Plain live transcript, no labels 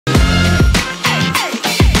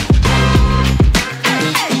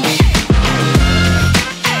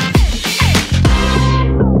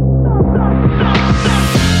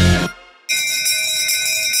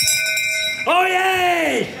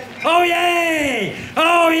yay!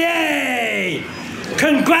 Oh yay!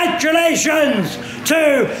 Congratulations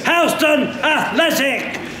to Heltston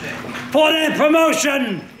Athletic for their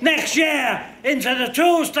promotion next year into the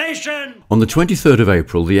Toolstation. On the 23rd of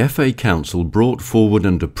April, the FA Council brought forward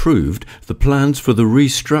and approved the plans for the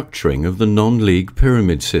restructuring of the non-league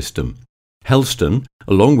pyramid system. Helston,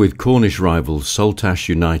 along with Cornish rivals Saltash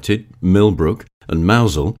United, Millbrook and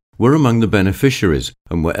Mousehole, were among the beneficiaries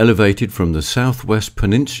and were elevated from the South West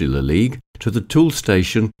Peninsula League to the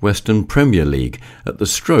Toolstation Western Premier League at the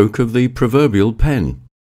stroke of the proverbial pen.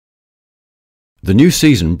 The new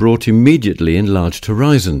season brought immediately enlarged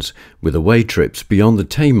horizons, with away trips beyond the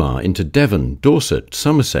Tamar into Devon, Dorset,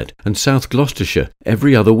 Somerset and South Gloucestershire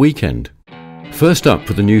every other weekend. First up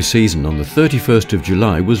for the new season on the 31st of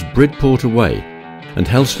July was Bridport away, and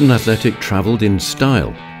Heltston Athletic travelled in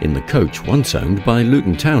style in the coach once owned by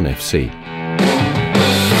Luton Town FC.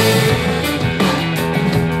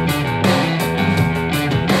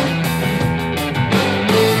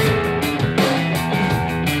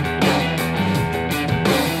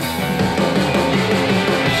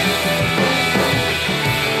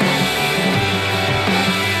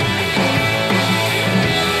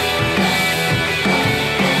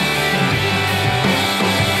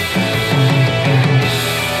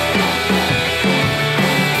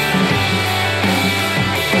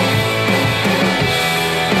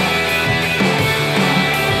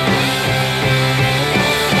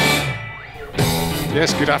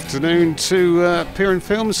 Yes, good afternoon to Piran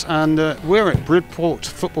Films, and we're at Bridport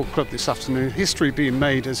Football Club this afternoon. History being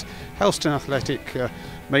made as Heltston Athletic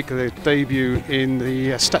make their debut in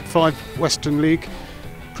the Step 5 Western League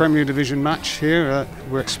Premier Division match here.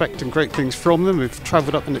 We're expecting great things from them. We've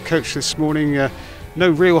travelled up in the coach this morning, no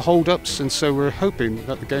real hold-ups, and so we're hoping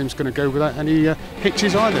that the game's going to go without any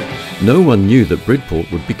hitches either. No one knew that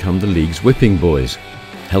Bridport would become the league's whipping boys.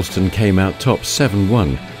 Helston came out top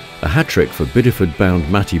 7-1. A hat-trick for Bideford-bound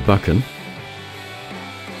Matty Buchan,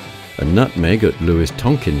 a nutmeg at Lewis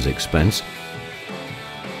Tonkin's expense,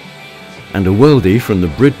 and a worldie from the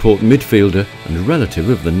Bridport midfielder and relative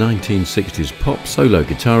of the 1960s pop solo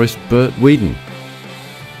guitarist Bert Whedon.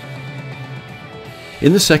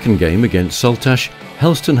 In the second game against Saltash,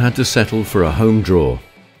 Helston had to settle for a home draw.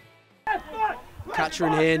 Catcher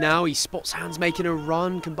in here now, he spots Hans making a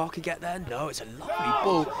run. Can Barker get there? No, it's a lovely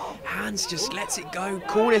ball. Hans just lets it go.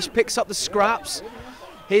 Cornish picks up the scraps.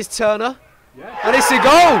 Here's Turner, and it's a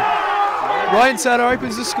goal! Ryan Turner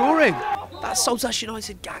opens the scoring. That's Saltash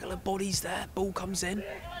United, gaggle of bodies there. Ball comes in,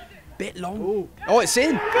 bit long. Oh, it's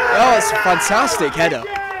in! Oh, it's a fantastic header.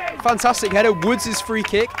 Fantastic header. Woods' free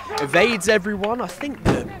kick evades everyone. I think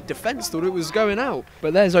the defence thought it was going out,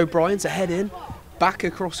 but there's O'Brien to head in. Back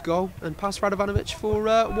across goal and past Radovanovic for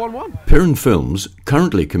 1-1. Piran Films,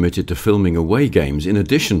 currently committed to filming away games in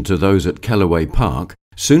addition to those at Kellaway Park,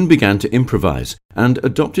 soon began to improvise and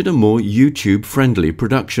adopted a more YouTube-friendly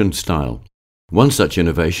production style. One such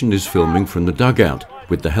innovation is filming from the dugout,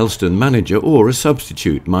 with the Helston manager or a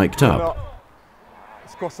substitute mic'd up.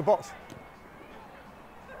 Let's cross the box.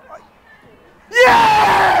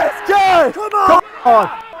 Yes! Good! Come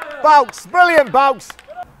on! Bounce! Brilliant bounce!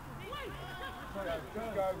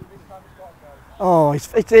 Oh, I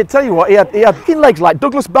tell you what, he had kicking legs like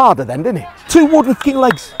Douglas Bader then, didn't he? 2 wood with kicking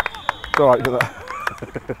legs. It's all right, do that.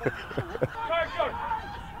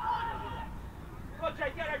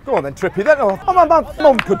 Go on then, Trippy. Then, oh, my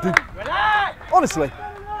mum could do. Honestly,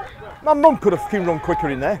 my mum could have run quicker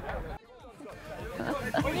in there.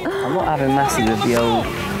 I'm not having Massey with the old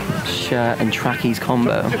shirt and trackies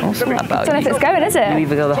combo. What's that about? I don't know if it's going, is it? You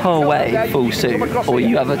either go the whole way, full suit, or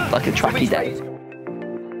you have like a trackie day.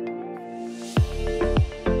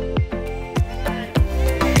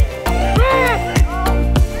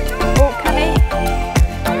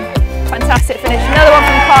 Fantastic finish. Another one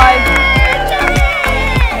from Kai.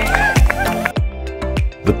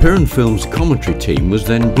 The Piran Films commentary team was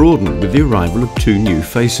then broadened with the arrival of 2 new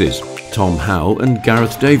faces, Tom Howe and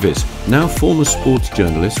Gareth Davies, now former sports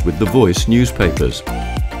journalists with The Voice newspapers. Ball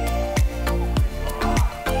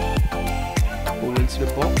into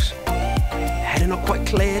the box. Header not quite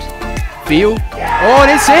cleared. Beale. Oh,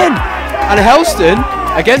 and it's in! And Helston,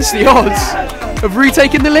 against the odds, have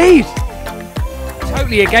retaken the lead.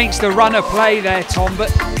 Totally against the run of play there, Tom, but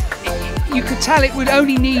you could tell it would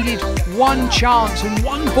only needed one chance and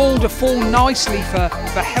one ball to fall nicely for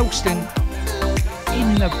Helston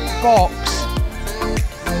in the box.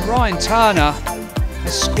 And Ryan Turner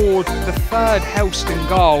has scored the 3rd Helston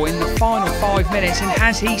goal in the final 5 minutes, and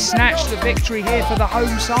has he snatched the victory here for the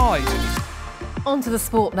home side? On to the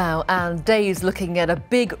sport now, and Dave's looking at a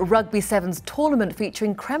big Rugby Sevens tournament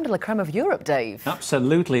featuring creme de la creme of Europe, Dave.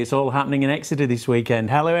 Absolutely, it's all happening in Exeter this weekend.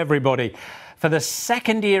 Hello everybody. For the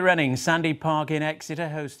second year running, Sandy Park in Exeter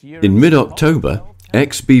hosts Europe. In mid-October,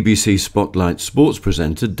 ex-BBC Spotlight sports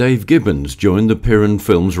presenter Dave Gibbins joined the Piran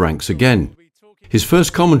Films ranks again. His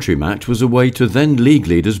first commentary match was away to then league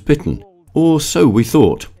leaders Bitton, or so we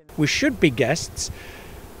thought. We should be guests,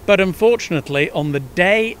 but unfortunately on the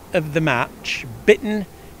day of the match, Bitton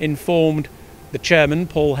informed the chairman,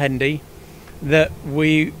 Paul Hendy, that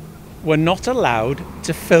we were not allowed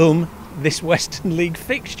to film this Western League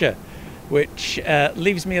fixture, which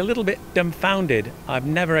leaves me a little bit dumbfounded. I've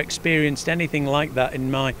never experienced anything like that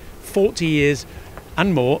in my 40 years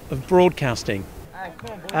and more of broadcasting.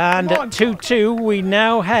 And at 2-2, we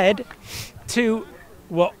now head to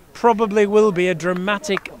what probably will be a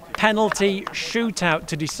dramatic penalty shootout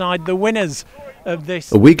to decide the winners of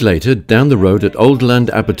this. A week later, down the road at Oldland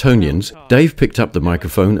Abertonians, Dave picked up the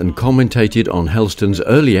microphone and commentated on Helston's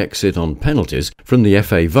early exit on penalties from the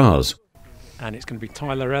FA Vars. And it's going to be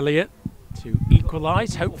Tyler Elliott to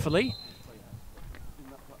equalise, hopefully,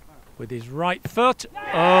 with his right foot.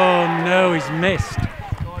 Oh no, he's missed.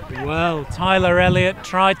 Well, Tyler Elliott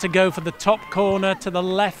tried to go for the top corner to the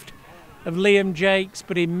left of Liam Jakes,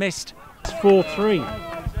 but he missed. 4-3.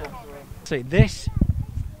 See this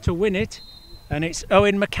to win it, and it's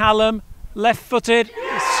Owen McCallum, left-footed,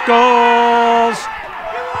 scores,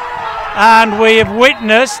 and we have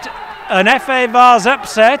witnessed an FA Vars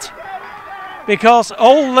upset because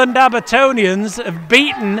Oldland Abertonians have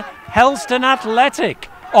beaten Heltston Athletic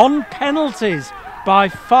on penalties by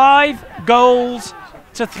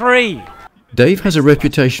 5-3. Dave has a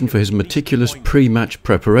reputation for his meticulous pre-match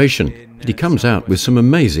preparation, and he comes out with some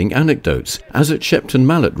amazing anecdotes, as at Shepton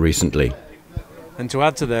Mallet recently. And to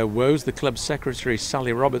add to their woes, the club secretary,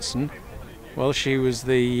 Sally Robertson, well, she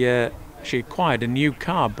acquired a new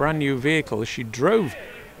car, brand new vehicle. She drove,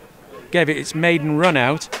 gave it its maiden run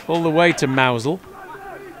out all the way to Mousel,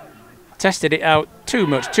 tested it out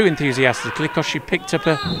too enthusiastically, because she picked up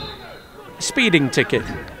a speeding ticket.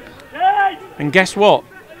 And guess what?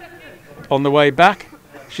 On the way back,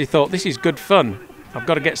 she thought, this is good fun. I've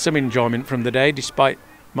got to get some enjoyment from the day, despite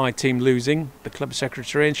my team losing, the club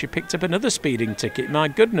secretary, and she picked up another speeding ticket. My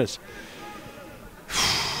goodness.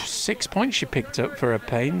 6 points she picked up for her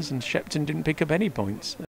pains, and Shepton didn't pick up any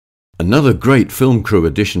points. Another great film crew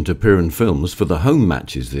addition to Piran Films for the home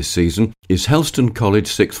matches this season is Helston College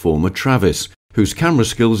sixth former Travis, whose camera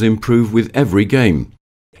skills improve with every game.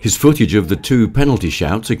 His footage of the 2 penalty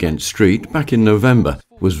shouts against Street back in November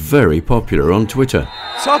was very popular on Twitter.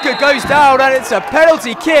 Tucker goes down and it's a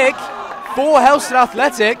penalty kick for Helston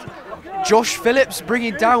Athletic. Josh Phillips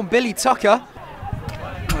bringing down Billy Tucker.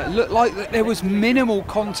 It looked like there was minimal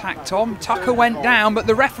contact, Tom. Tucker went down, but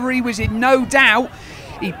the referee was in no doubt.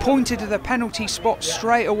 He pointed to the penalty spot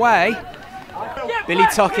straight away. Billy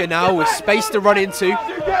Tucker now with space to run into.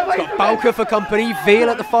 He's got Balker for company, Veal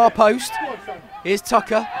at the far post. Here's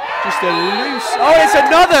Tucker, just a loose... Oh, it's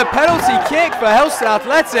another penalty kick for Helston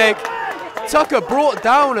Athletic. Tucker brought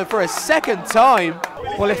down for a second time.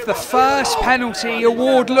 Well, if the first penalty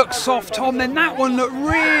award looked soft, Tom, then that one looked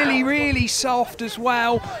really, really soft as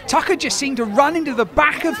well. Tucker just seemed to run into the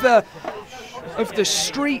back of the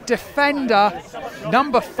Street defender,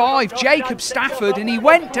 number 5, Jacob Stafford, and he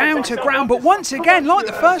went down to ground. But once again, like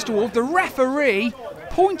the first award, the referee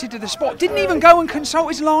pointed to the spot, didn't even go and consult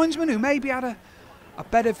his linesman, who maybe had a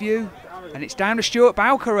better view. And it's down to Stuart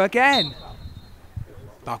Balker again.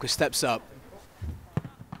 Balker steps up.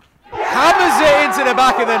 Hammers it into the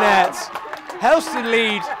back of the net. Helston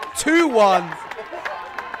lead 2-1.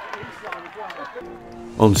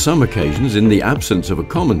 On some occasions, in the absence of a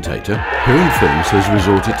commentator, Piran Films has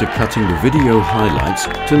resorted to cutting the video highlights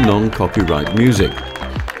to non-copyright music.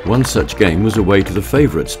 One such game was away to the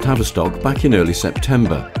favourites Tavistock back in early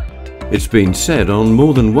September. It's been said on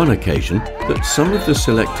more than one occasion that some of the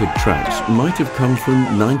selected tracks might have come from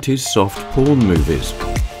 90s soft porn movies.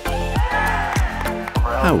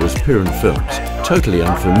 How was Piran Films, totally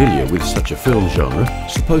unfamiliar with such a film genre,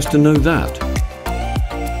 supposed to know that?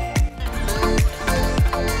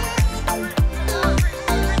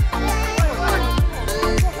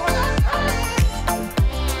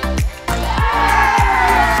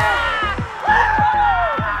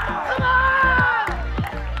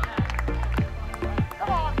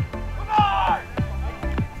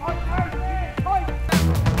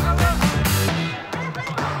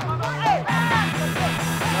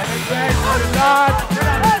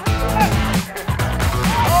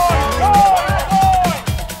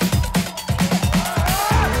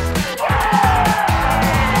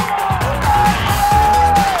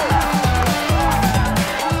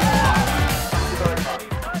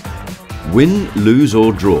 Win, lose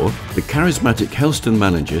or draw, the charismatic Helston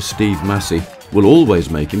manager Steve Massey will always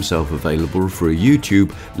make himself available for a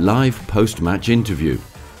YouTube live post-match interview.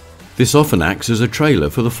 This often acts as a trailer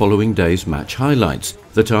for the following day's match highlights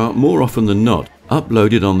that are, more often than not,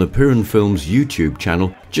 uploaded on the Piran Films YouTube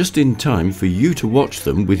channel just in time for you to watch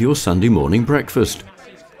them with your Sunday morning breakfast.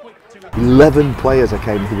 11 players I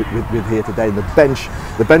came with here today, and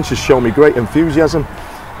the bench has shown me great enthusiasm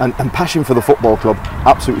and passion for the football club.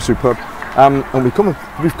 Absolutely superb. And we've come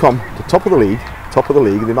to top of the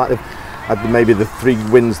league. They might have had maybe the 3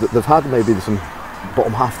 wins that they've had, maybe some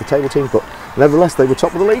bottom half the table teams, but nevertheless they were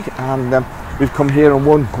top of the league, and we've come here and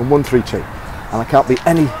won 3-2, and I can't be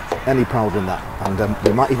any prouder than that. And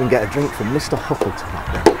we might even get a drink from Mr.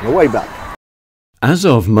 Huckleton on the way back. As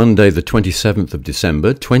of Monday the 27th of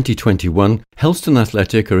December 2021, Heltston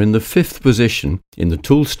Athletic are in the 5th position in the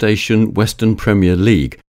Toolstation Western Premier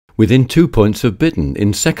League, within 2 points of Bittern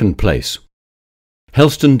in 2nd place.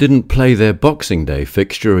 Helston didn't play their Boxing Day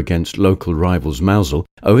fixture against local rivals Mousehole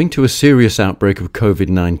owing to a serious outbreak of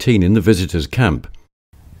COVID-19 in the visitors' camp.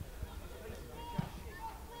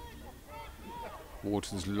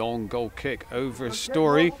 Water's long goal kick over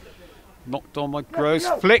Story. Knocked on by Gross,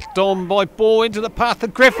 flicked on by Ball into the path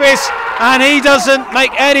of Griffiths, and he doesn't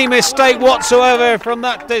make any mistake whatsoever from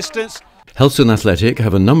that distance. Helston Athletic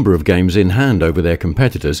have a number of games in hand over their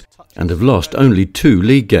competitors and have lost only 2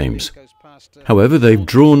 league games. However, they've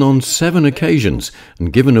drawn on 7 occasions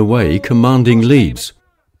and given away commanding leads.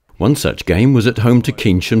 One such game was at home to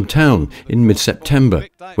Keynsham Town in mid-September,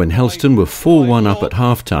 when Helston were 4-1 up at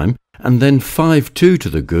half-time and then 5-2 to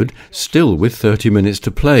the good, still with 30 minutes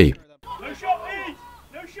to play.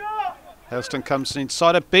 Helston comes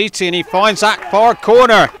inside of Beattie and he finds that far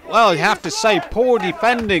corner. Well, you have to say, poor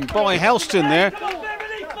defending by Helston there.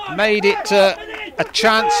 Made it a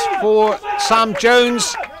chance for Sam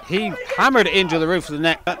Jones. He hammered it into the roof of the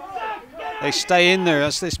net. They stay in there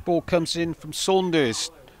as this ball comes in from Saunders.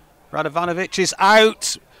 Radovanovic is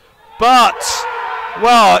out, but,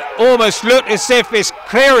 well, it almost looked as if his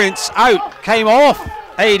clearance out came off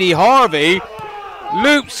A.D. Harvey.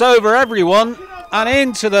 Loops over everyone and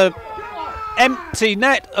into the empty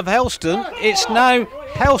net of Helston. It's now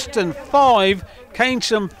Helston 5,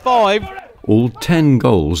 Keynsham 5. All 10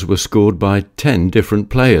 goals were scored by 10 different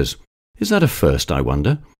players. Is that a first, I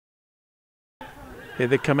wonder? Here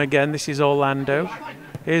they come again. This is Orlando.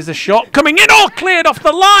 Here's the shot coming in, all cleared off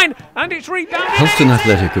the line, and it's rebounded. Helston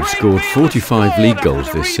Athletic have scored 45 league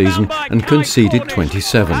goals this season and conceded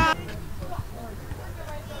 27.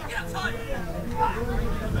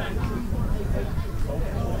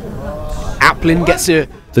 Applin gets a...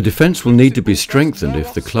 The defence will need to be strengthened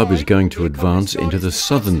if the club is going to advance into the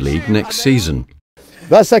Southern League next season.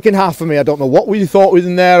 That second half for me, I don't know what we thought was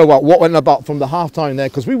in there or what went about from the half-time there,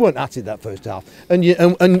 because we weren't at it that first half. And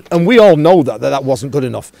we all know that wasn't good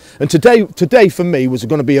enough. And today for me was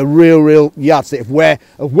going to be a real yardstick of where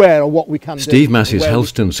or what we can do. Steve Massey's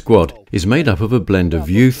Helston squad is made up of a blend of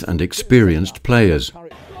youth and experienced players.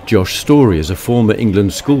 Josh Story is a former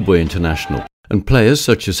England schoolboy international, and players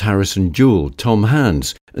such as Harrison Jewell, Tom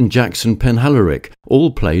Hands and Jackson Penhallowick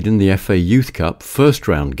all played in the FA Youth Cup first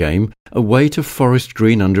round game away to Forest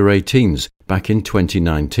Green under-18s back in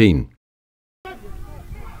 2019.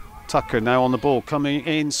 Tucker now on the ball, coming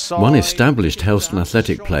inside. One established Helston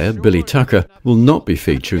Athletic player, Billy Tucker, will not be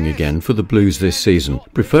featuring again for the Blues this season,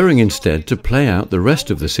 preferring instead to play out the rest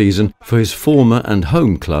of the season for his former and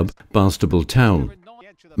home club, Barnstaple Town.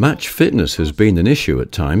 Match fitness has been an issue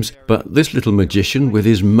at times, but this little magician with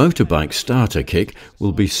his motorbike starter kick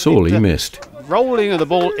will be sorely missed. Rolling of the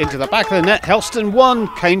ball into the back of the net, Helston 1,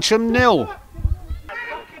 Keynsham 0.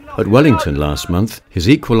 At Wellington last month, his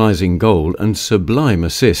equalising goal and sublime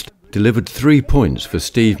assist delivered 3 points for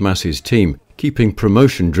Steve Massey's team, keeping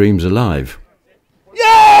promotion dreams alive.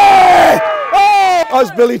 Yeah! Oh!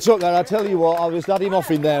 As Billy took that, I tell you what, I was had him off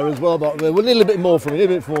in there as well, but a little bit more from you, a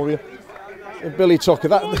bit for you. Billy Tucker,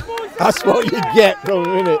 that's what you get from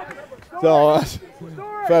him, isn't it? So,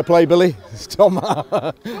 fair play, Billy. It's Tom. No,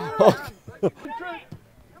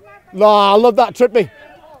 I love that, Trippy.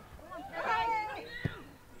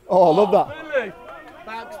 Oh, I love that. Billy,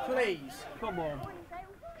 Babs, please. Come on.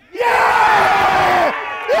 Yeah!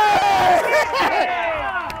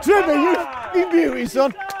 Yeah! Trippy, you beauty,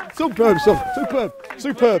 son. Superb, son.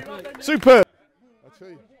 Superb.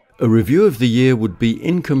 A review of the year would be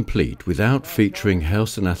incomplete without featuring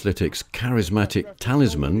Helston Athletic's charismatic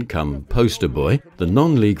talisman come poster boy, the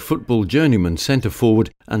non-league football journeyman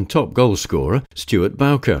centre-forward and top goal scorer, Stuart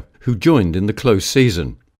Bowker, who joined in the close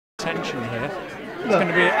season. Tension here. It's going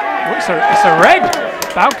to be it's a red.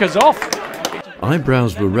 Bowker's off.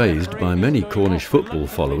 Eyebrows were raised by many Cornish football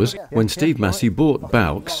followers when Steve Massey brought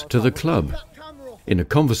Bowks to the club. In a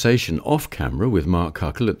conversation off-camera with Mark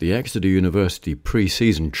Huckle at the Exeter University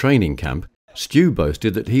pre-season training camp, Stu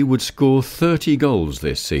boasted that he would score 30 goals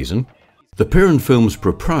this season. The Piran Films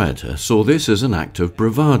proprietor saw this as an act of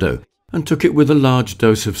bravado and took it with a large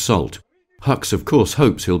dose of salt. Hucks of course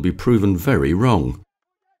hopes he'll be proven very wrong.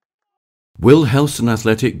 Will Helston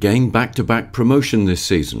Athletic gain back-to-back promotion this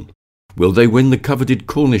season? Will they win the coveted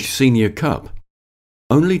Cornish Senior Cup?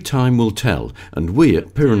 Only time will tell, and we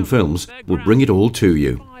at Piran Films will bring it all to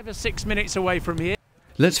you. 5 or 6 minutes away from here.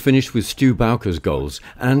 Let's finish with Stu Bowker's goals,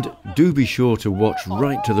 and do be sure to watch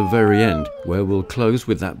right to the very end, where we'll close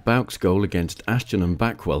with that Bowks goal against Ashton and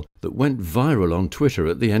Backwell that went viral on Twitter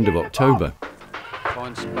at the end of October.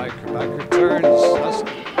 Finds Bowker, Bowker turns.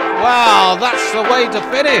 Wow, that's the way to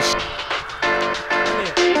finish.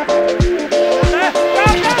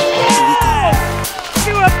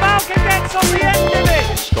 Stuart Bowker gets on the end of it.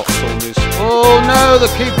 Scott Saunders. Oh no, the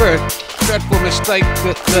keeper. Dreadful mistake,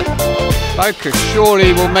 but Bowker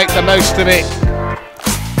surely will make the most of it.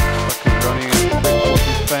 Bowker running at the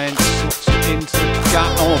defence, slots it into the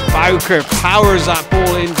gap. Oh, Bowker powers that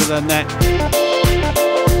ball into the net.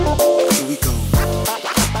 Here we go.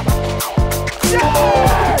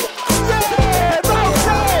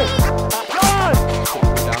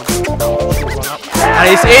 And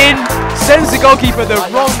it's in, sends the goalkeeper the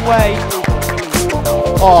wrong way.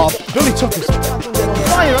 Oh, Billy took us on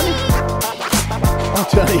fire,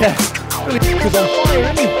 hasn't he? Yeah, Billy took us on fire,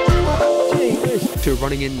 hasn't he? Two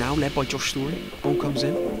running in now, led by Josh Story. Ball comes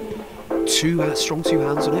in. Strong two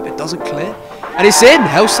hands on it, but doesn't clear. And it's in,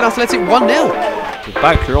 Heltston Athletic 1-0.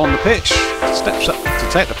 Bowker on the pitch, steps up to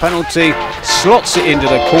take the penalty, slots it into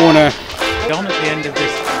the corner. On at the end of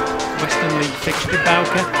this Western League fixture,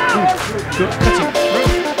 Bowker. Good cutting through.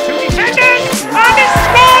 Two defenders! And it's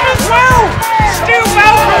scored as well! Stu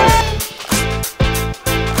Bowker!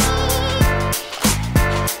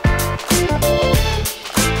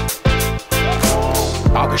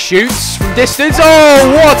 Bowker shoots from distance.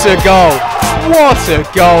 Oh, what a goal! What a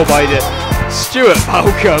goal by Stuart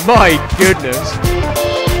Bowker, my goodness.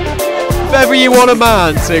 If ever you want a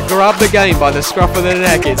man to grab the game by the scruff of the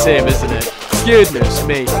neck, it's him, isn't it? Goodness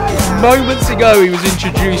me. Moments ago he was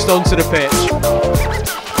introduced onto the pitch.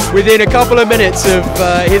 Within a couple of minutes of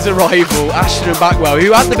his arrival, Ashton and Backwell,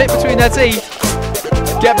 who had the bit between their teeth,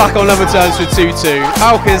 get back on level terms for 2-2.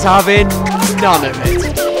 Bowker's having none of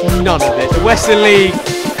it. None of it. The Western League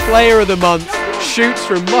Player of the Month shoots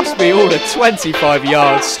from must be all at 25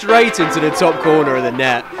 yards straight into the top corner of the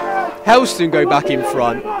net. Helston go back in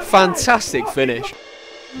front. Fantastic finish.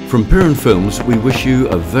 From Piran Films, we wish you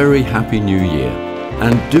a very happy new year.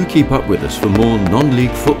 And do keep up with us for more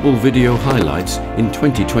non-league football video highlights in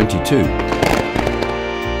 2022.